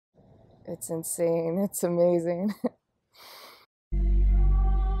It's insane. It's amazing.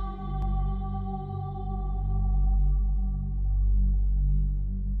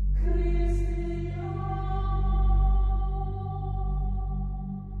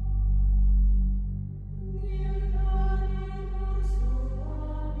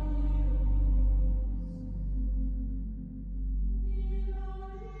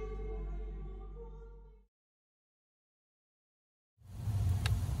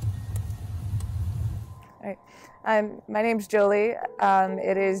 All right. My name's Jolie.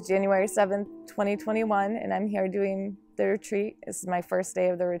 It is January 7th, 2021, and I'm here doing the retreat. This is my first day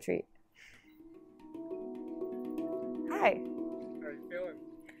of the retreat. Hi. How are you feeling?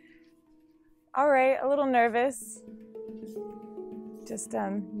 All right, a little nervous. Just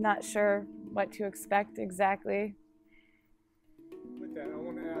not sure what to expect exactly. With that, I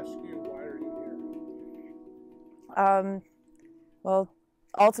want to ask you, why are you here? Well,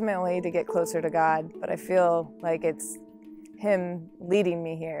 ultimately to get closer to God, but I feel like it's Him leading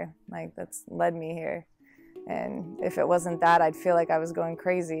me here, like that's led me here. And if it wasn't that, I'd feel like I was going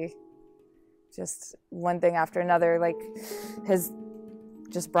crazy. Just one thing after another, like, has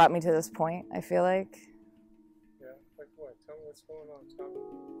just brought me to this point, I feel like. Yeah, like what? Tell me what's going on. Tell me.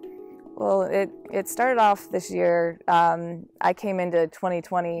 Well, it started off this year. I came into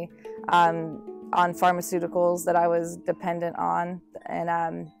 2020 on pharmaceuticals that I was dependent on,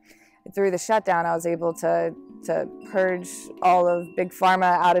 and through the shutdown, I was able to purge all of big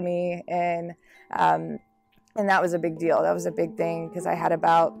pharma out of me, and that was a big deal. That was a big thing because I had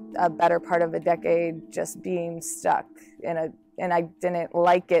about a better part of a decade just being stuck and I didn't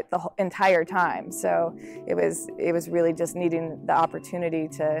like it the entire time. So it was really just needing the opportunity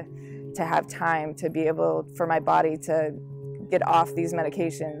to have time to be able for my body to get off these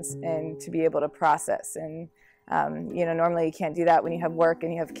medications and to be able to process. And you know, normally you can't do that when you have work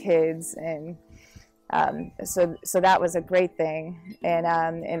and you have kids, and so that was a great thing.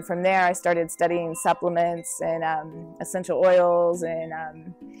 And from there I started studying supplements and essential oils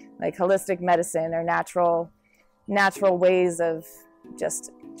and like holistic medicine or natural ways of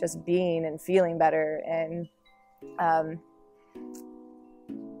just being and feeling better. And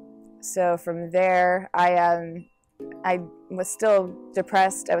so from there I was still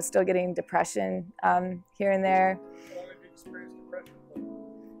depressed. I was still getting depression here and there. How long have you experienced depression for?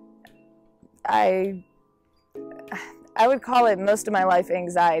 I would call it most of my life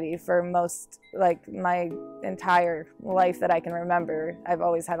anxiety for most, like my entire life that I can remember. I've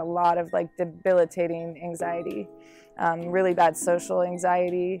always had a lot of like debilitating anxiety, really bad social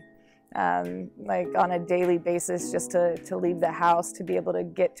anxiety, like on a daily basis just to leave the house, to be able to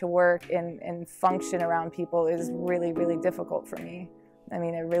get to work and function around people is really, really difficult for me. I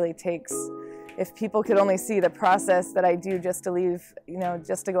mean, it really takes, if people could only see the process that I do just to leave, you know,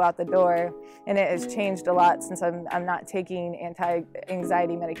 just to go out the door. And it has changed a lot since I'm not taking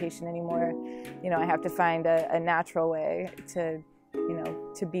anti-anxiety medication anymore. You know, I have to find a natural way to, you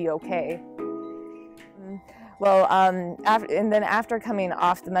know, to be okay. Well, and then after coming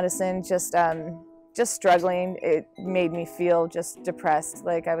off the medicine, just struggling, it made me feel just depressed,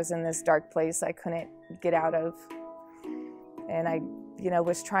 like I was in this dark place I couldn't get out of. And I, you know,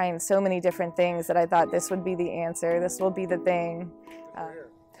 was trying so many different things that I thought this would be the answer, this will be the thing.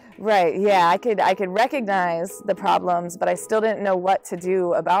 Right, yeah, I could recognize the problems, but I still didn't know what to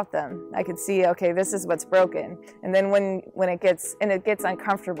do about them. I could see, okay, this is what's broken. And then when it gets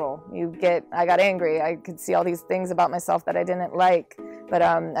uncomfortable, I got angry. I could see all these things about myself that I didn't like, but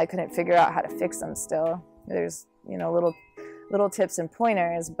I couldn't figure out how to fix them still. There's, you know, little tips and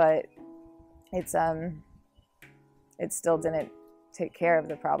pointers, but it still didn't take care of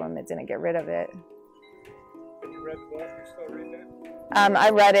the problem. It didn't get rid of it. Have you read the book? You're still reading it? I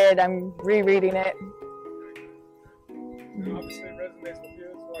read it. I'm rereading it. It obviously resonates with you.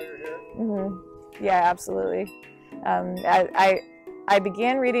 That's why you're here. Mm-hmm. Yeah, absolutely. I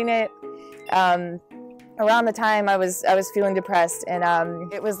began reading it around the time I was feeling depressed,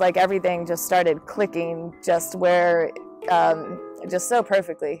 and it was like everything just started clicking, just where just so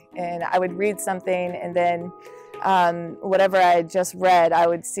perfectly. And I would read something, and then whatever I had just read, I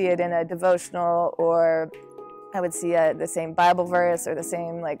would see it in a devotional, or I would see the same Bible verse or the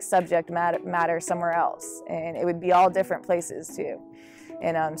same like subject matter somewhere else, and it would be all different places too.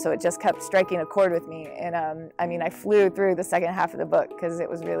 And so it just kept striking a chord with me. And I mean, I flew through the second half of the book because it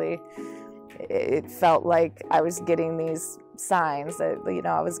was really, it felt like I was getting these signs that, you know,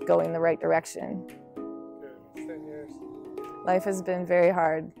 I was going the right direction. Good. 10 years. Life has been very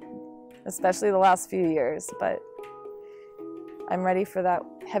hard, especially the last few years, but I'm ready for that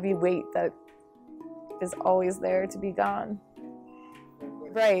heavy weight that is always there to be gone. When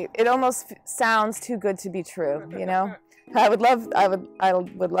Right. It almost sounds too good to be true, you know? I would love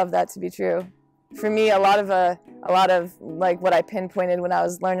that to be true. For me, a lot of like what I pinpointed when I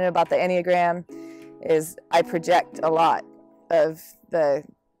was learning about the Enneagram is I project a lot of the,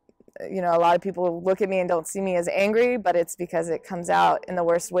 you know, a lot of people look at me and don't see me as angry, but it's because it comes out in the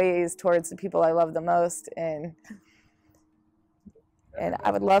worst ways towards the people I love the most. And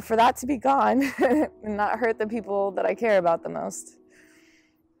I would love for that to be gone and not hurt the people that I care about the most.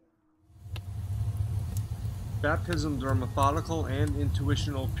 Baptisms are a methodical and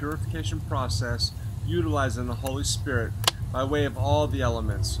intuitional purification process utilizing the Holy Spirit by way of all the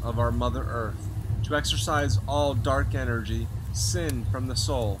elements of our Mother Earth to exorcise all dark energy, sin from the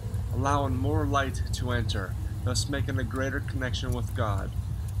soul, allowing more light to enter, thus making a greater connection with God.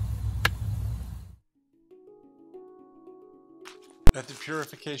 Let the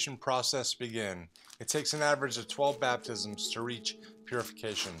purification process begin. It takes an average of 12 baptisms to reach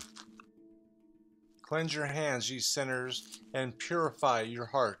purification. Cleanse your hands, ye sinners, and purify your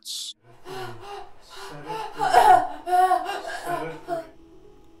hearts.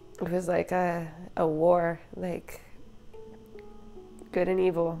 It was like a war, like good and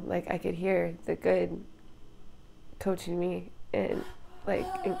evil. Like I could hear the good coaching me and like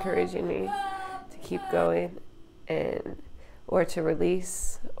encouraging me to keep going and or to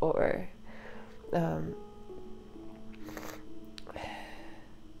release or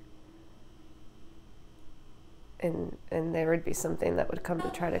and there would be something that would come to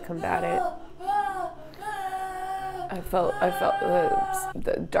try to combat it. I felt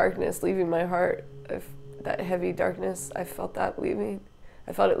the darkness leaving my heart, that heavy darkness. I felt that leaving.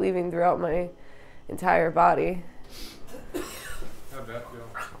 I felt it leaving throughout my entire body. How'd that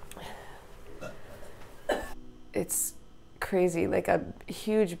feel? It's crazy, like a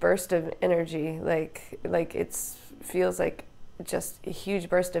huge burst of energy. Like it feels like just a huge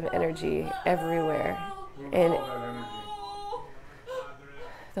burst of energy everywhere. And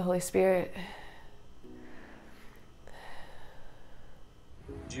the Holy Spirit.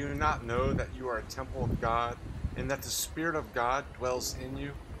 Do you not know that you are a temple of God and that the Spirit of God dwells in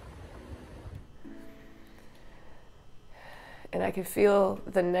you? And I could feel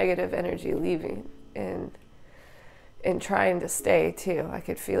the negative energy leaving and trying to stay too. I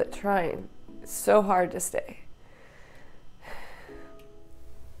could feel it trying. It's so hard to stay.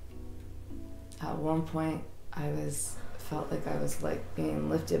 At one point, felt like I was like being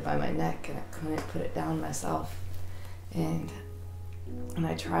lifted by my neck, and I couldn't put it down myself. And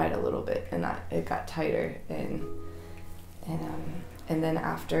I tried a little bit, and it got tighter. And then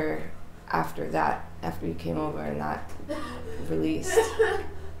after you came over and that released,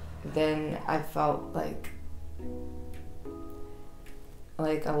 then I felt like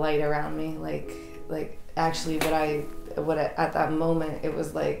a light around me, like actually what at that moment it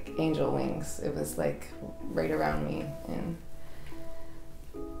was like angel wings. It was like right around me, and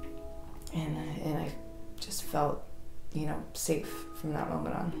I just felt, you know, safe from that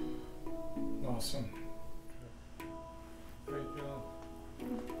moment on. Awesome. How you feeling?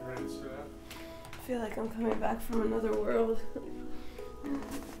 You ready to sit up? I feel like I'm coming back from another world.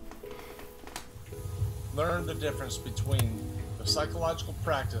 Learn the difference between the psychological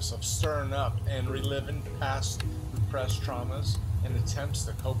practice of stirring up and reliving past repressed traumas and attempts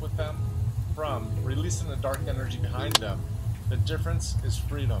to cope with them from releasing the dark energy behind them. The difference is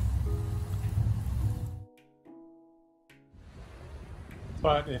freedom.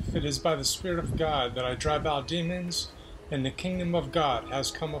 But if it is by the Spirit of God that I drive out demons, and the kingdom of God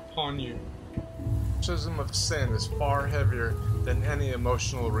has come upon you. The baptism of sin is far heavier than any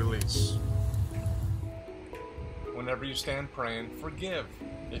emotional release. Whenever you stand praying, forgive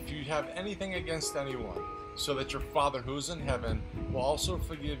if you have anything against anyone, so that your Father who is in heaven will also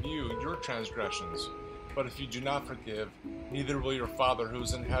forgive you your transgressions. But if you do not forgive, neither will your Father who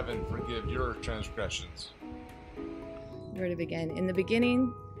is in heaven forgive your transgressions. Where to begin? In the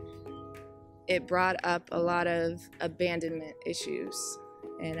beginning, it brought up a lot of abandonment issues,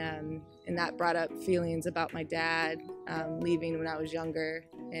 and that brought up feelings about my dad leaving when I was younger,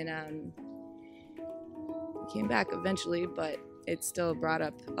 and he came back eventually, but it still brought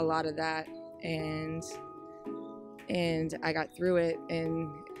up a lot of that, and I got through it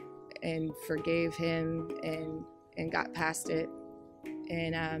and forgave him and got past it,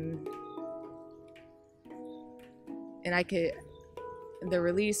 and the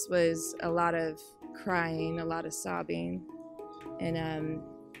release was a lot of crying, a lot of sobbing, and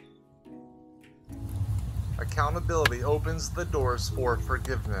accountability opens the doors for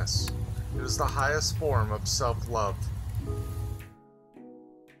forgiveness. It is the highest form of self-love.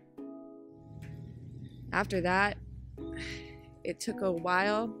 After that, it took a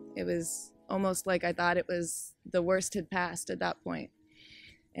while. It was almost like I thought it was the worst had passed at that point.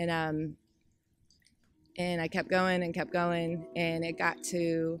 And I kept going and kept going, and it got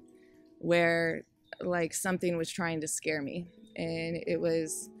to where like something was trying to scare me, and it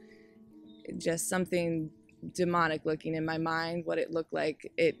was just something demonic looking in my mind. What it looked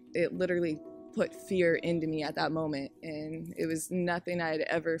like, it literally put fear into me at that moment, and it was nothing I'd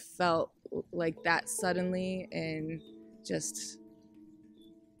ever felt like that suddenly. And just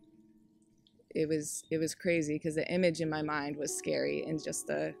it was crazy, because the image in my mind was scary, and just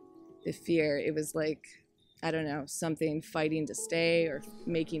the fear, it was like, I don't know, something fighting to stay, or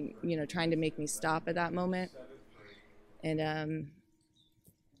making, trying to make me stop at that moment. And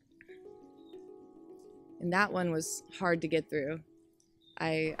that one was hard to get through.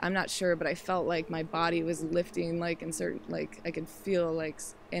 I'm not sure, but I felt like my body was lifting, like in certain, like I could feel like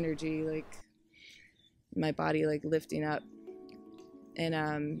energy, like my body like lifting up.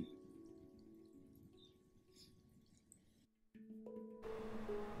 And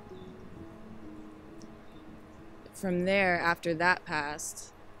from there, after that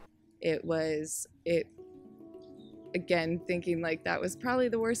passed, it again, thinking like that was probably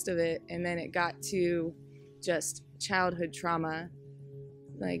the worst of it. And then it got to just childhood trauma,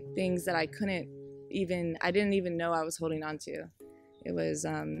 like things that I didn't even know I was holding on to. It was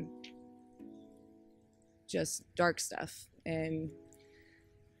just dark stuff and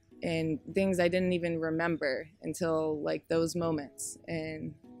things I didn't even remember until like those moments,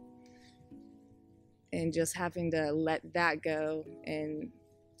 and just having to let that go, and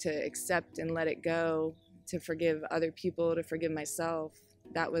to accept and let it go, to forgive other people, to forgive myself.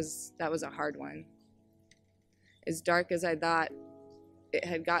 That was a hard one. As dark as I thought it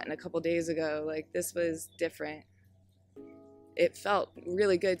had gotten a couple days ago, like this was different. It felt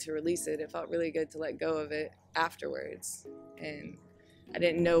really good to release it. It felt really good to let go of it afterwards. And I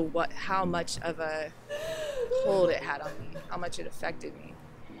didn't know how much of a hold it had on me, how much it affected me,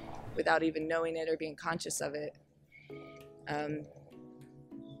 without even knowing it or being conscious of it.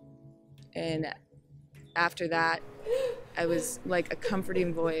 And after that, I was like a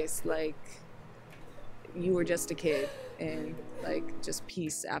comforting voice, like, you were just a kid, and like just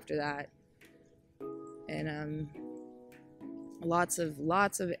peace after that. And lots of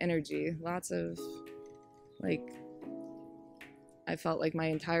energy, lots of like, I felt like my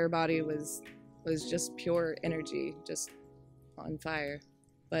entire body was just pure energy, just on fire,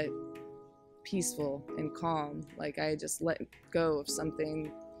 but peaceful and calm. Like I just let go of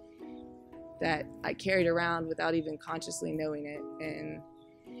something that I carried around without even consciously knowing it, and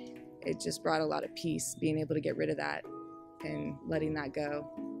it just brought a lot of peace, being able to get rid of that and letting that go.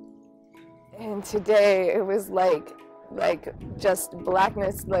 And today it was like just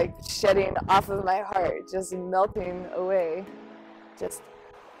blackness, like shedding off of my heart, just melting away. Just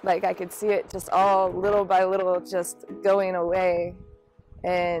like I could see it just all little by little just going away.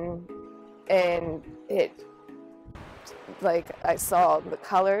 And it, like I saw the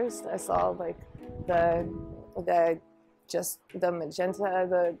colors, I saw like the just the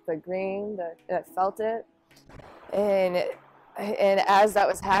magenta, the green, I felt it. And as that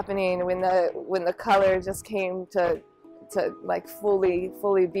was happening, when the color just came to like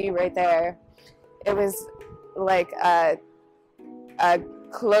fully be right there, it was like a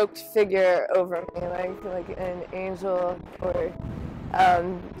cloaked figure over me, like an angel, or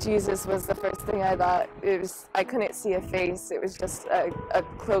Jesus was the first thing I thought. I couldn't see a face. It was just a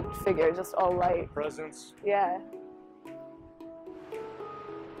cloaked figure, just all light. Presence. Yeah.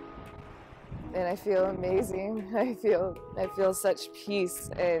 And I feel amazing. I feel such peace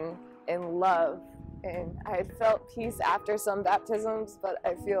and love. And I had felt peace after some baptisms, but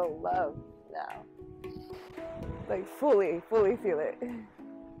I feel love now. Like fully feel it.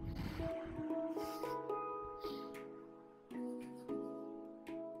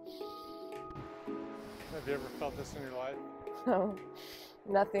 Have you ever felt this in your life? No,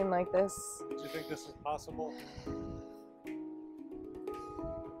 nothing like this. Do you think this is possible?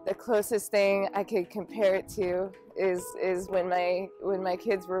 The closest thing I could compare it to is when my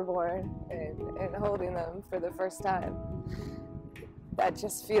kids were born, and holding them for the first time. That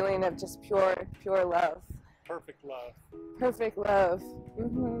just feeling of just pure love. Perfect love. Perfect love.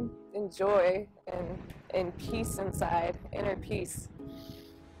 And joy and peace inside, inner peace.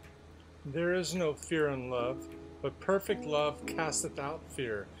 There is no fear in love, but perfect love casteth out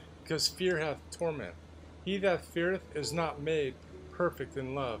fear, because fear hath torment. He that feareth is not made perfect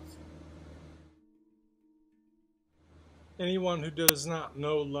in love. Anyone who does not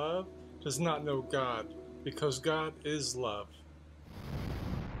know love does not know God, because God is love.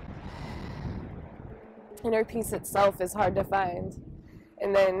 inner peace itself is hard to find.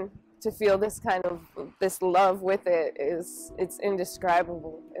 And then to feel this kind of, this love with it it's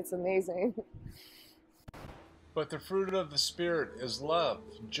indescribable. It's amazing. But the fruit of the Spirit is love,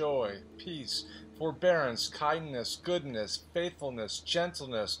 joy, peace, forbearance, kindness, goodness, faithfulness,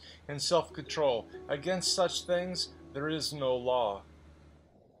 gentleness, and self-control. Against such things there is no law.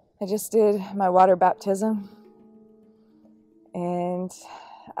 I just did my water baptism, and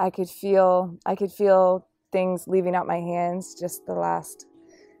I could feel things leaving out my hands, just the last,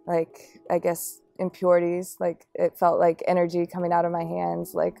 like, I guess, impurities. Like, it felt like energy coming out of my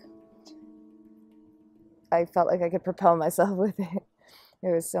hands. Like, I felt like I could propel myself with it.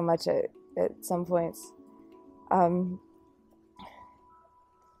 It was so much at some points.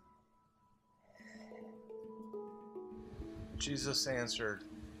 Jesus answered,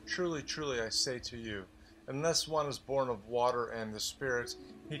 "Truly, truly, I say to you, unless one is born of water and the Spirit,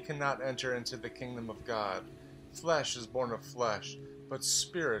 he cannot enter into the kingdom of God. Flesh is born of flesh, but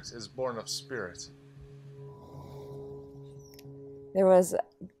Spirit is born of spirit." There was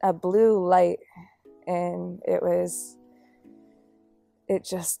a blue light, and it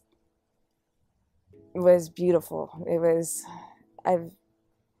just was beautiful. It was, I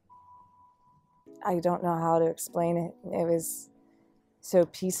don't know how to explain it. It was so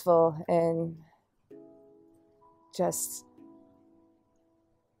peaceful and just,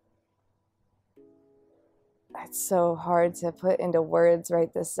 it's so hard to put into words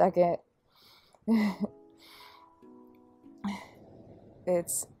right this second.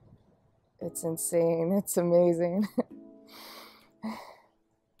 It's insane. It's amazing.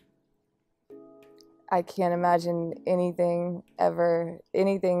 I can't imagine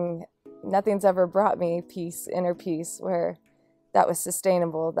nothing's ever brought me peace, inner peace, where that was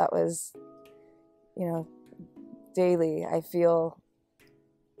sustainable. That was, daily. I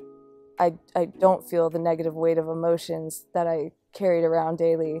don't feel the negative weight of emotions that I carried around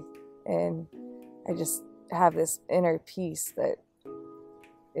daily. And I just have this inner peace that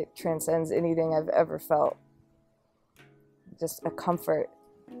it transcends anything I've ever felt. Just a comfort.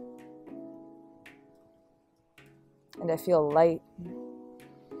 And I feel light. If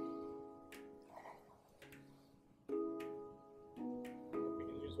you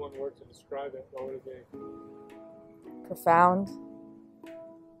could use one word to describe it, what would it be? Profound.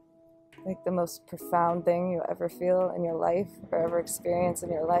 Like the most profound thing you'll ever feel in your life or ever experience in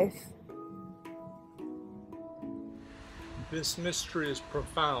your life. This mystery is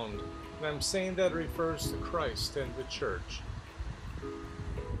profound, and I'm saying that it refers to Christ and the church.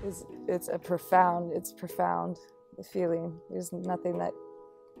 It's profound, the feeling. There's nothing that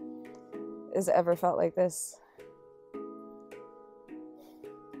has ever felt like this.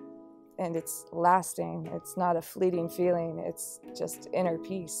 And it's lasting. It's not a fleeting feeling. It's just inner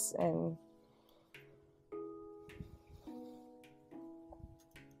peace and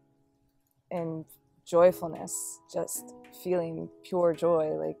joyfulness, just feeling pure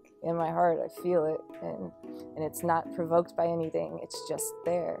joy, like in my heart. I feel it, and it's not provoked by anything. It's just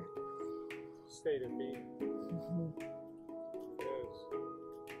there. State of being.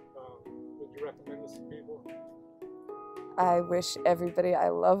 Would you recommend this to people? I wish everybody I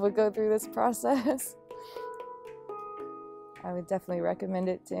love would go through this process. I would definitely recommend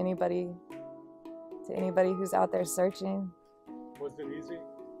it to anybody who's out there searching. Was it easy?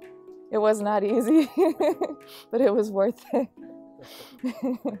 It was not easy, but it was worth it.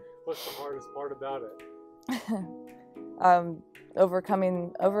 What's the hardest part about it?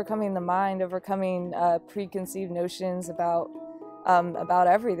 Overcoming the mind, overcoming preconceived notions about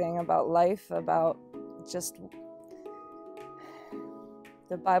everything, about life, about just.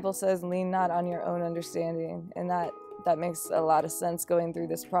 The Bible says, "Lean not on your own understanding," and that makes a lot of sense going through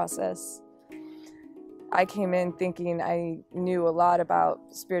this process. I came in thinking I knew a lot about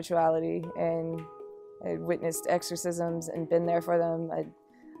spirituality, and I'd witnessed exorcisms and been there for them.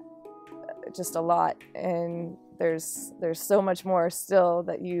 Just a lot, and there's so much more still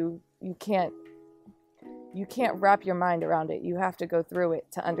that you can't wrap your mind around it. You have to go through it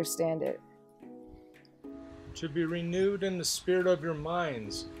to understand it. To be renewed in the spirit of your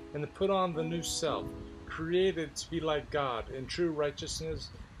minds, and to put on the new self, created to be like God in true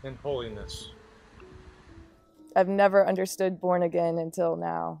righteousness and holiness. I've never understood born again until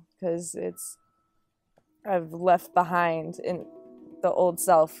now, because I've left behind in the old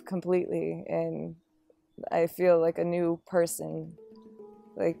self completely, and I feel like a new person.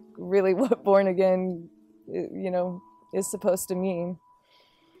 Like, really what born again, is supposed to mean.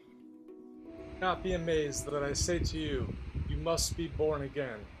 Do not be amazed that I say to you, you must be born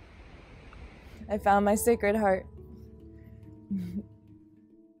again. I found my sacred heart.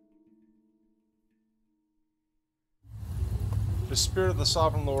 The Spirit of the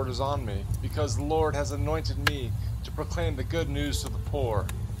Sovereign Lord is on me, because the Lord has anointed me to proclaim the good news to the poor.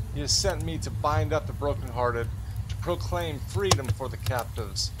 He has sent me to bind up the brokenhearted, to proclaim freedom for the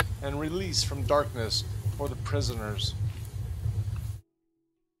captives, and release from darkness for the prisoners.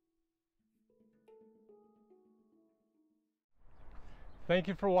 Thank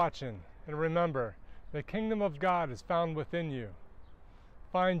you for watching, and remember, the kingdom of God is found within you.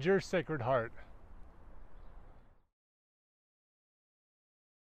 Find your sacred heart.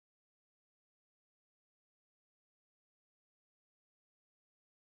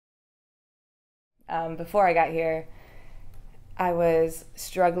 Before I got here, I was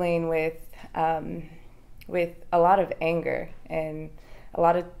struggling with a lot of anger, and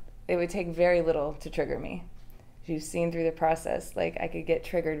it would take very little to trigger me. You've seen through the process, like I could get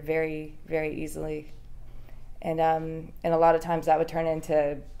triggered very, very easily, and a lot of times that would turn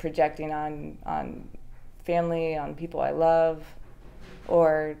into projecting on family, on people I love,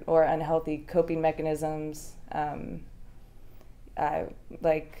 or unhealthy coping mechanisms.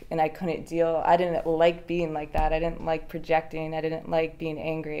 And I couldn't deal. I didn't like being like that. I didn't like projecting. I didn't like being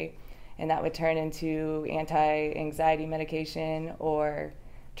angry, and that would turn into anti-anxiety medication or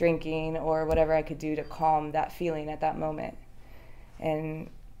drinking or whatever I could do to calm that feeling at that moment. And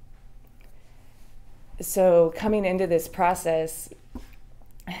so coming into this process,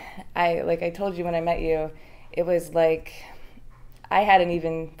 like I told you when I met you, it was like I hadn't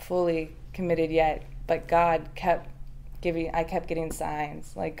even fully committed yet, but God I kept getting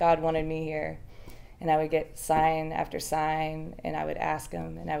signs, like God wanted me here. And I would get sign after sign, and I would ask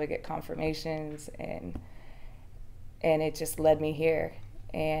him, and I would get confirmations, and it just led me here.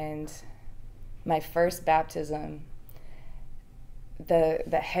 And my first baptism,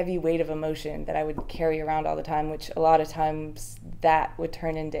 the heavy weight of emotion that I would carry around all the time, which a lot of times that would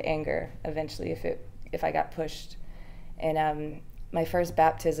turn into anger eventually if I got pushed. And my first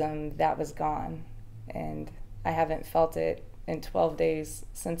baptism, that was gone, and I haven't felt it in 12 days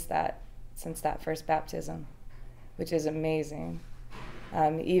since that first baptism, which is amazing.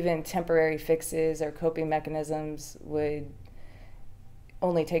 Even temporary fixes or coping mechanisms would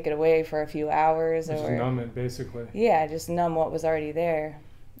only take it away for a few hours. Just numb it, basically. Yeah, just numb what was already there.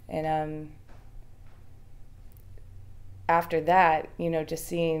 And after that, just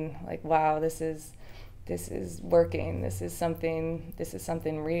seeing like, wow, this is working. This is something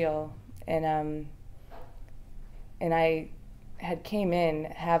real. And I had came in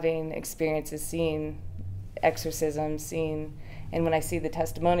having experiences, seeing exorcisms, and when I see the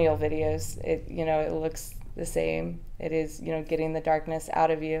testimonial videos, it looks the same. It is, getting the darkness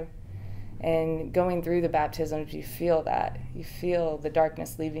out of you. And going through the baptisms, you feel that. You feel the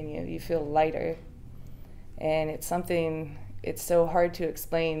darkness leaving you. You feel lighter. And it's so hard to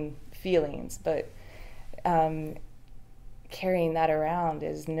explain feelings, but carrying that around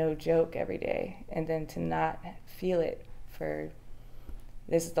is no joke every day. And then to not feel it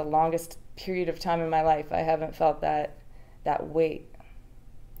this is the longest period of time in my life I haven't felt that weight,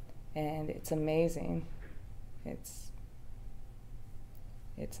 and it's amazing. It's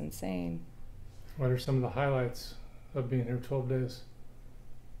insane. What are some of the highlights of being here 12 days?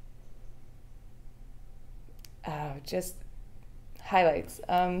 Just highlights.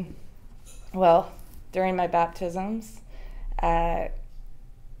 Well, during my baptisms,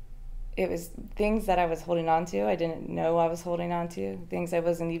 it was things that I was holding on to. I didn't know I was holding on to. Things I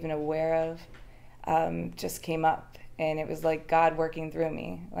wasn't even aware of just came up. And it was like God working through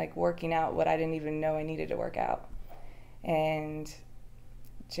me, like working out what I didn't even know I needed to work out. And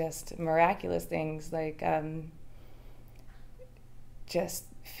just miraculous things, like just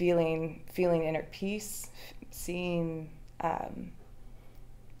feeling inner peace, seeing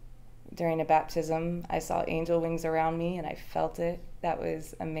during a baptism, I saw angel wings around me and I felt it. That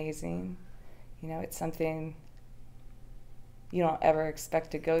was amazing. It's something you don't ever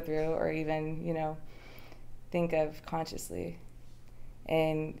expect to go through or even, think of consciously.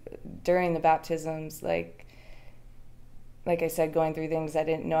 And during the baptisms, like I said, going through things I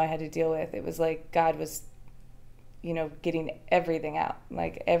didn't know I had to deal with, it was like God was, getting everything out.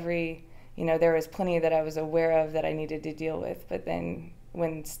 Like there was plenty that I was aware of that I needed to deal with, but then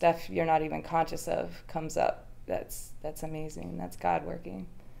when stuff you're not even conscious of comes up, that's amazing. That's God working.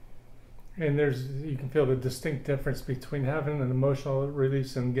 And you can feel the distinct difference between having an emotional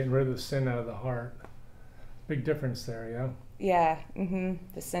release and getting rid of the sin out of the heart. Big difference there, yeah? Yeah,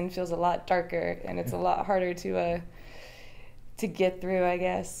 the sin feels a lot darker, and it's a lot harder to get through, I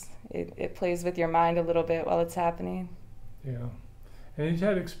guess. It plays with your mind a little bit while it's happening. Yeah. And you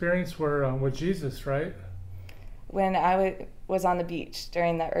had experience with Jesus, right? When I was on the beach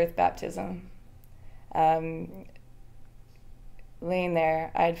during the earth baptism, laying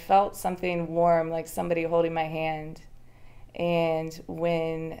there, I'd felt something warm, like somebody holding my hand. And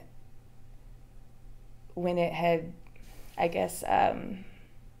when it had, I guess,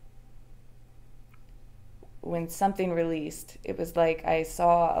 when something released, it was like I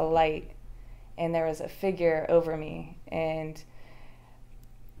saw a light and there was a figure over me, and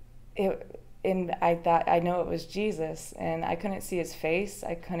I thought, I know it was Jesus, and I couldn't see his face.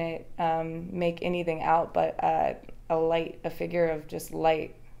 I couldn't make anything out but a figure of just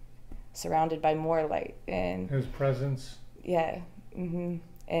light surrounded by more light. And his presence. Yeah. Mm-hmm.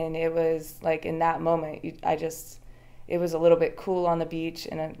 And it was like in that moment, it was a little bit cool on the beach,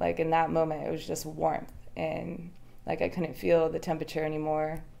 and like in that moment it was just warmth, and like I couldn't feel the temperature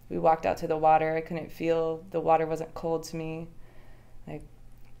anymore. We walked out to the water. I couldn't feel, the water wasn't cold to me. Like,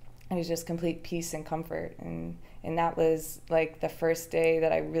 it was just complete peace and comfort. And that was like the first day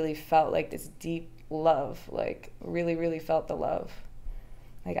that I really felt like this deep love, like really, really felt the love.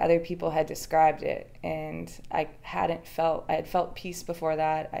 Like other people had described it, and I had felt peace before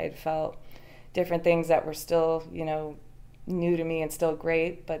that. I had felt different things that were still, new to me and still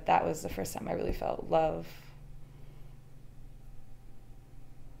great, but that was the first time I really felt love.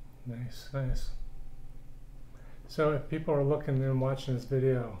 Nice. So if people are looking and watching this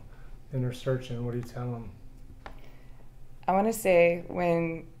video and they're searching, what do you tell them? I want to say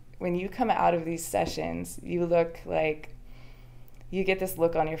when you come out of these sessions, you look like, you get this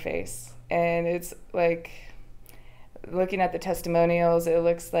look on your face, and it's like, looking at the testimonials, it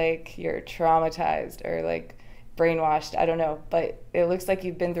looks like you're traumatized or like brainwashed. I don't know, but it looks like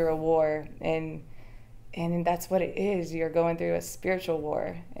you've been through a war, and that's what it is. You're going through a spiritual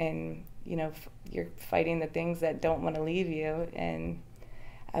war, and you're fighting the things that don't want to leave you. And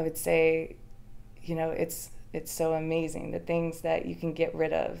I would say, it's so amazing, the things that you can get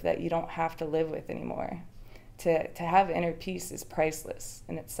rid of, that you don't have to live with anymore. To have inner peace is priceless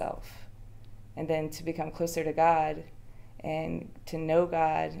in itself. And then to become closer to God and to know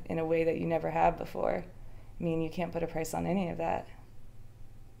God in a way that you never have before, I mean, you can't put a price on any of that.